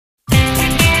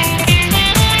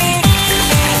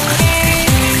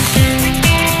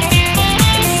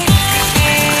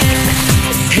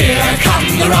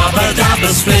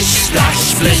Rubbardubbers, splish,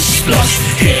 splash, splish, splosh.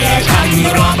 Here come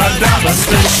the Rubbardubbers,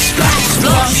 splish, splash,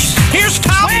 splosh. Here's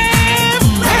Tom!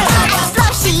 Rubbardubbers,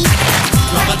 sploshy.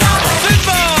 Rubbardubbers,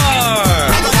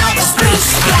 Super! Rubbardubbers, splish,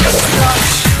 splash, splosh.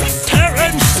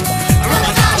 Terence!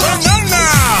 Rubbardubbers, Banana!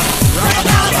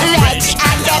 Reg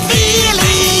and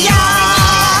Ophelia.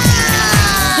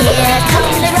 Here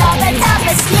come the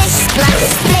Rubbardubbers, splish,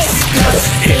 splash, splish, splosh.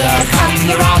 Here come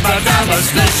the Rubbardubbers,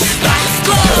 splish, splash,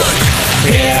 splosh.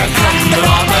 Here come the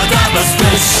Rubbardubbers,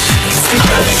 splish,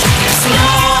 splash,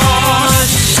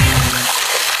 splosh.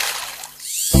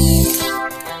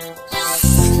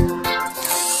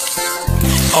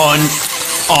 On,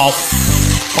 off,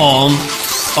 on,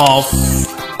 off,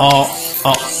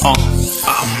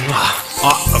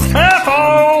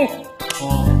 Careful!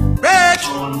 Reg!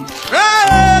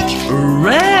 Reg!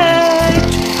 Reg!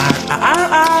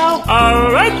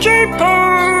 Reggie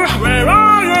Poo! Where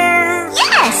are you?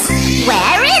 Yes,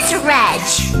 where is Reg?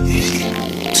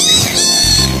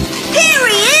 Here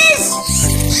he is!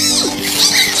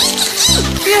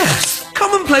 Yes,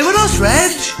 come and play with us,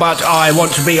 Reg. But I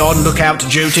want to be on lookout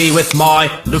duty with my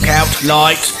lookout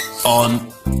light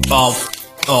on, off,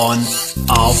 on,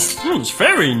 off. It's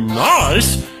very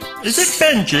nice. Is it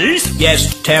Benji's?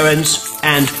 Yes, Terence,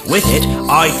 and with it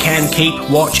I can keep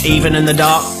watch even in the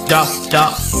dark,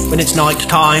 when it's night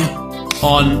time.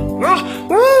 On.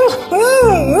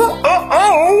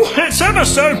 It's ever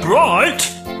so bright.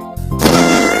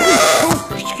 Oh,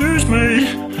 excuse me.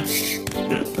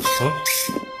 Oops.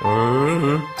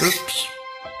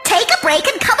 Take a break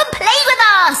and come and play with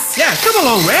us! Yeah, come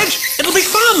along, Reg. It'll be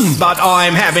fun. But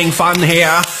I'm having fun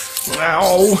here.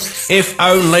 Oh, if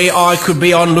only I could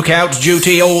be on lookout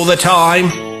duty all the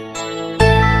time.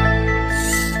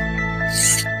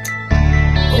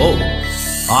 Oh,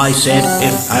 I said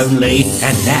if only,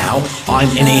 and now I'm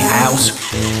in a house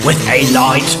with a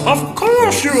light. Of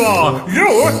course you are.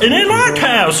 You're in a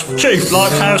lighthouse, Chief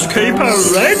Lighthouse Keeper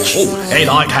Reg. Oh, a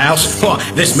lighthouse. Oh,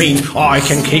 this means I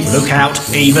can keep lookout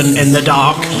even in the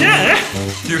dark. Yeah,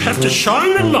 you have to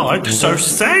shine the light so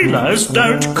sailors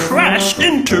don't crash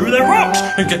into the rocks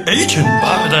and get eaten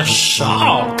by the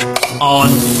shark. On.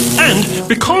 And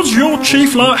because you're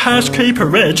Chief Lighthouse Keeper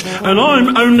Reg and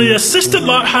I'm only Assistant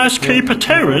Lighthouse Keeper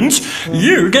Terence,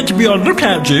 you get to be on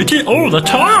lookout duty all the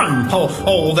time. Oh,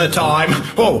 all the time.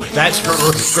 Oh, that's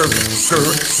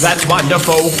that's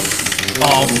wonderful.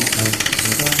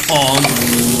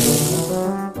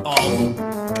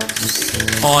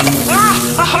 On.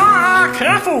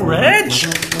 Careful, Reg.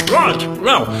 Right,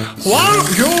 well, while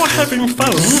you're having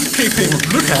fun keeping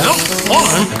lookout,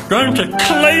 I'm going to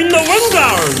clean the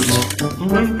windows.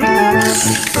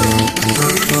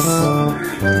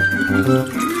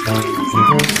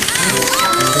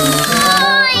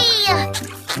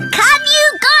 Can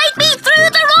you guide me through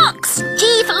the rocks,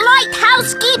 Chief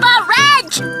Lighthouse Keeper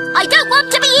Reg? I don't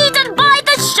want to be eaten by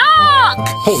the shark!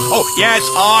 Oh, yes,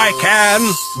 I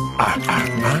can.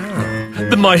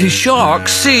 The mighty shark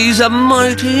sees a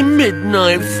mighty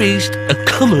midnight feast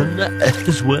a-comin'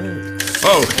 his way.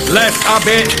 Oh, left a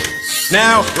bit.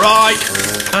 Now, right.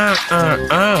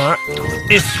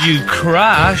 If you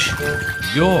crash,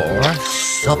 you're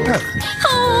supper.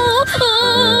 Oh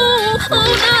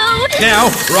no! Now,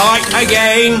 right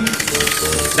again.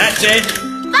 That's it.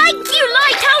 Thank you,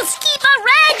 Lighthouse Keeper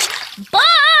Reg!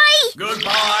 Bye!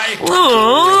 Goodbye.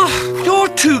 Aw, you're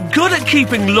too good at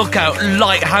keeping lookout,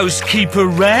 Lighthouse Keeper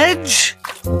Reg.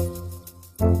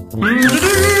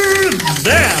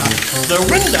 There, the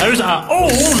windows are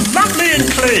all lovely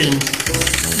and clean.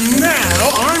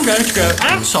 Now I'm going to go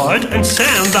outside and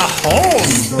sound the horn.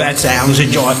 That sounds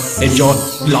enjoy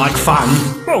like fun.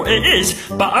 Well, it is,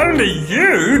 but only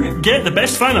you get the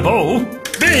best fun of all,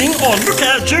 being on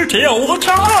lookout duty all the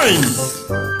time.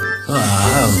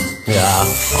 Yeah,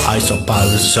 I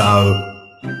suppose so.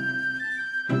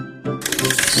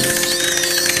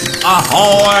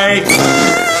 Ahoy!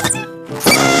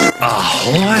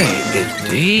 Ahoy,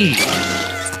 indeed.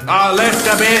 Left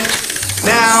a bit.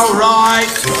 Now right.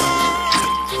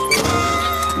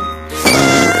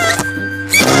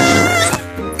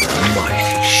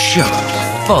 Mighty shark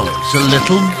follows a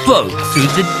little boat through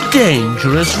the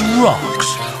dangerous rocks.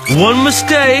 One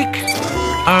mistake.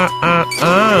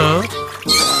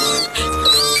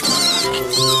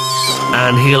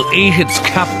 And he'll eat its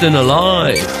captain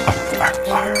alive.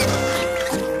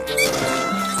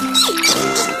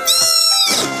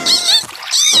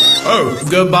 Oh,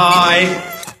 goodbye.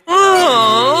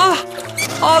 Aww,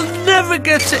 I'll never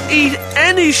get to eat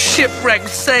any shipwrecked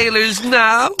sailors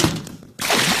now.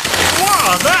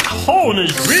 Wow, that horn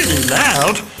is really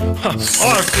loud.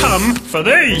 I've come for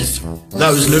these.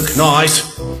 Those look nice.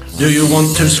 Do you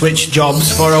want to switch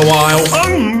jobs for a while?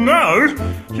 Oh no!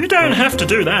 You don't have to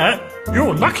do that.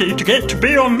 You're lucky to get to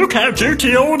be on lookout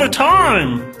duty all the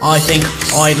time. I think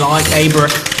I'd like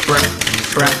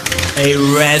a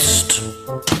rest.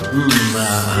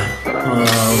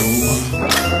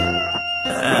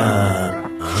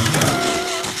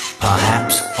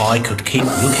 Perhaps I could keep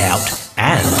lookout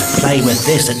and play with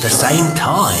this at the same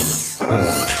time.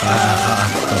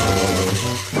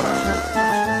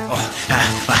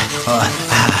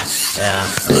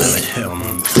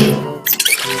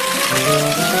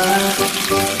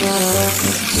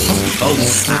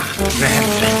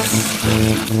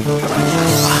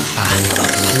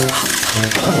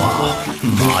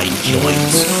 My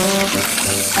joints.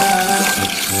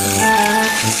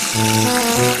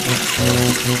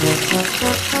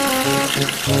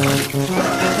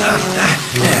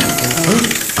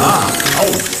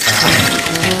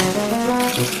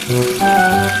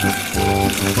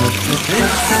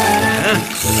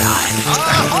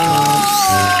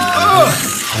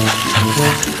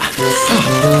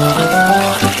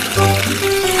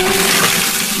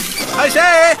 I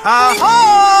say,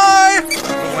 ahoy!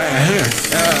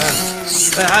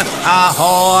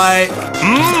 Ahoy!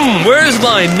 Where's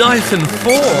my knife and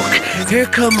fork? Here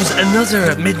comes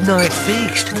another midnight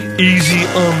feast. Easy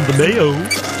on the mayo.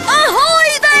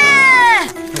 Ahoy there!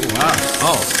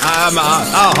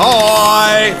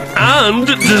 Ahoy! And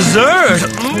dessert.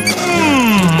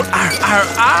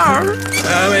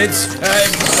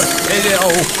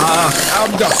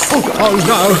 Oh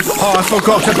no, I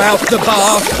forgot about the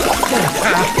bath.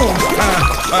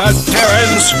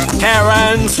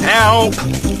 Terence, help!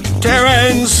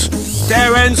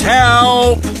 Terence,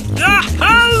 help!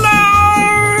 Hello!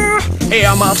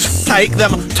 Here, must take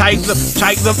them,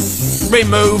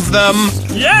 remove them.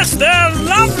 Yes, they're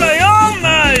lovely, aren't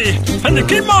they? And to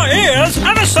keep my ears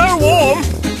ever so warm.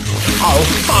 Oh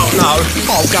no,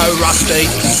 I'll go rusty.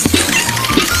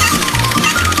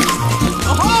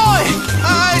 Ahoy!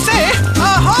 I say,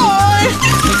 ahoy!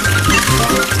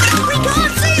 We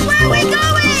can't see where we're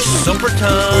going! Supper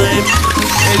time.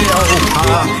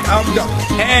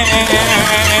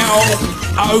 Help!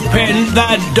 Open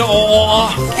the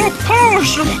door! Oh,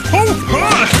 push!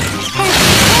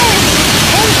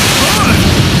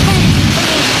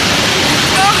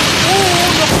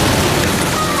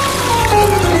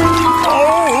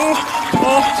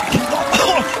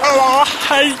 I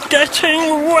hate getting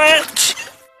wet.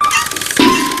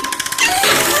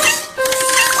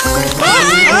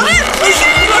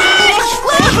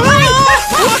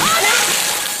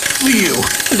 Phew,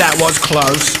 that was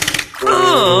close.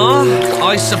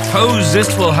 I suppose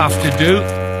this will have to do.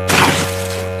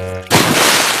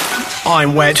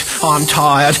 I'm wet, I'm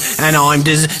tired, and I'm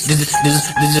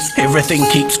everything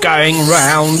keeps going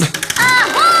round.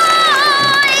 Ahoy!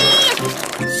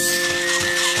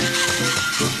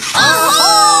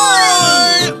 Ahoy!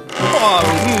 Oh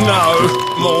no,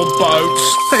 more boats.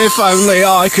 If only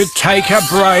I could take a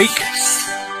break.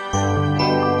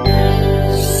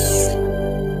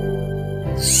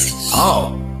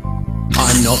 Oh,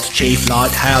 I'm not Chief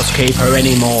Lighthouse Keeper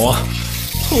anymore.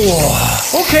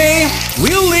 Oh, okay,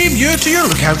 we'll leave you to your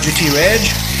lookout duty, Reg.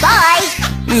 Bye!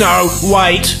 No,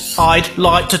 wait. I'd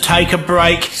like to take a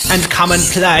break and come and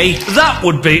play. That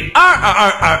would be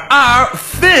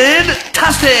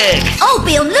fantastic. I'll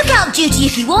be on lookout duty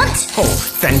if you want. Oh,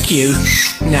 thank you.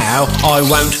 Now I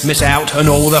won't miss out on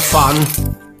all the fun.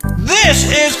 This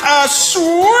is a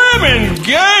swimming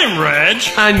game, Reg.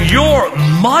 And you're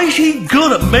mighty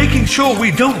good at making sure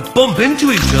we don't bump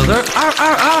into each other.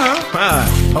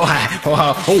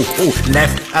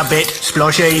 Left a bit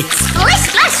sploshy. Splash,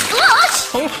 splash,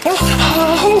 splash!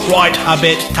 Right a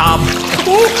bit tub.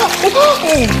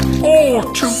 Oh,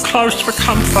 too close for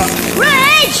comfort.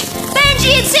 Reg!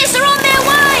 Benji and Sis are on their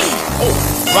way!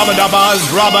 Rubbardubbers,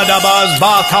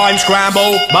 bath time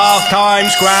scramble,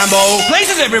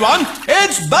 Places, everyone,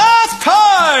 it's bath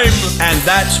time! And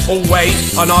that's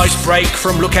always a nice break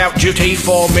from lookout duty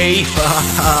for me.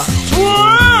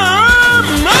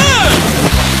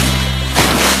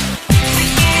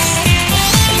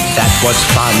 That was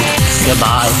fun.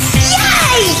 Goodbye.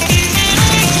 Yay!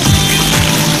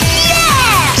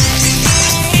 Yeah!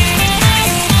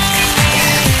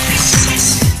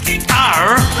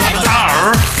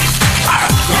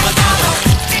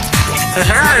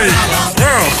 Hey!